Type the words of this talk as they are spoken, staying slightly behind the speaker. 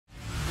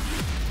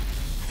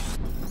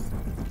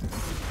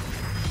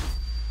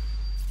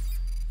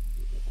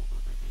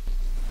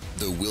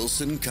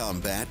Wilson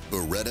Combat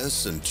Beretta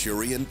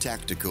Centurion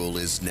Tactical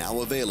is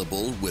now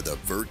available with a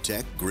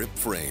Vertec grip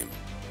frame.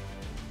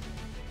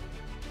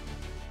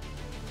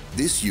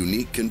 This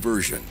unique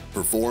conversion,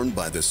 performed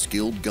by the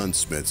skilled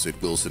gunsmiths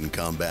at Wilson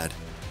Combat,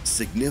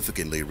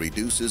 significantly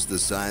reduces the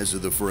size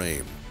of the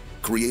frame,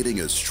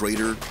 creating a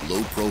straighter,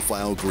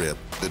 low-profile grip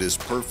that is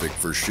perfect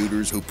for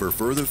shooters who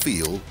prefer the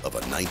feel of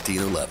a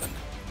 1911.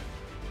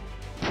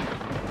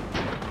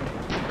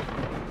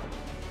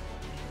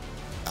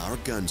 Our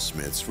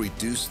gunsmiths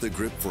reduce the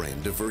grip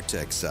frame to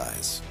Vertec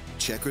size,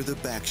 checker the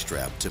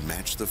backstrap to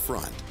match the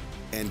front,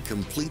 and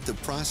complete the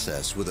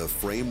process with a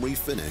frame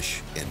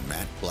refinish in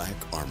matte black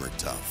Armor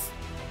Tough.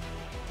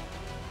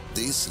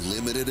 This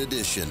limited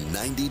edition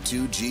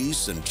 92G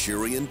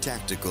Centurion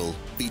Tactical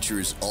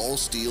features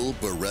all-steel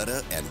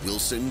Beretta and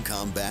Wilson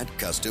Combat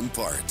custom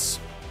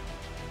parts.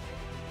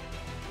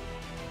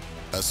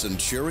 A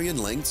Centurion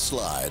length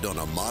slide on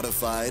a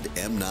modified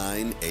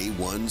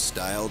M9A1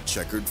 style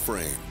checkered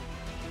frame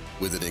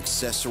with an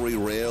accessory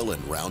rail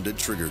and rounded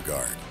trigger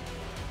guard.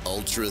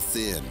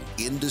 Ultra-thin,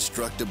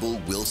 indestructible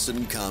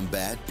Wilson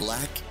Combat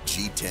black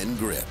G10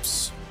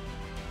 grips.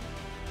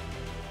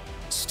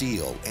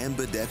 Steel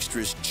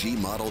ambidextrous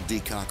G-model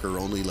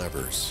decocker-only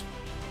levers.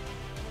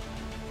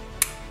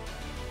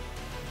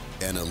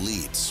 An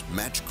Elite's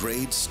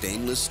match-grade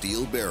stainless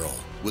steel barrel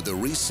with a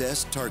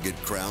recessed target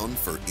crown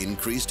for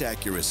increased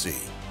accuracy.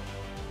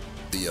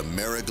 The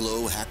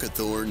Ameriglow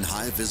Hackathorn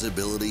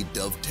high-visibility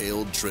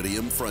dovetailed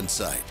tritium front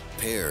sight,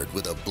 paired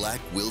with a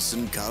black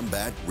Wilson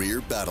Combat rear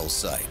battle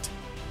sight.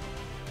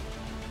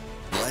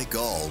 Like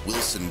all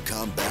Wilson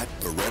Combat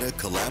Beretta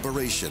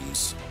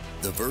collaborations,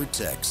 the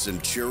Vertec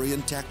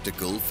Centurion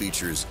Tactical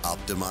features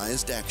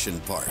optimized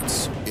action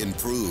parts,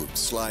 improved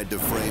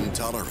slide-to-frame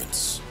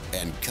tolerance,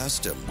 and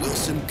custom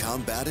Wilson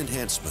Combat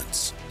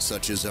enhancements,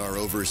 such as our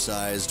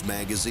oversized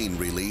magazine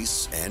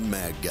release and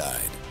mag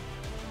guide.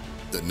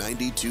 The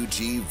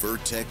 92G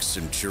Vertec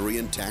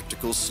Centurion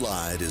Tactical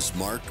Slide is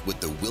marked with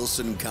the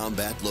Wilson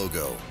Combat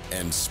logo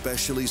and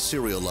specially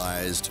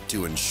serialized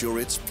to ensure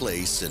its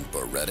place in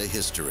Beretta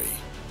history.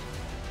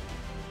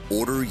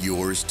 Order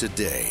yours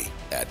today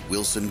at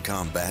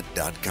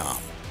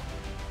wilsoncombat.com.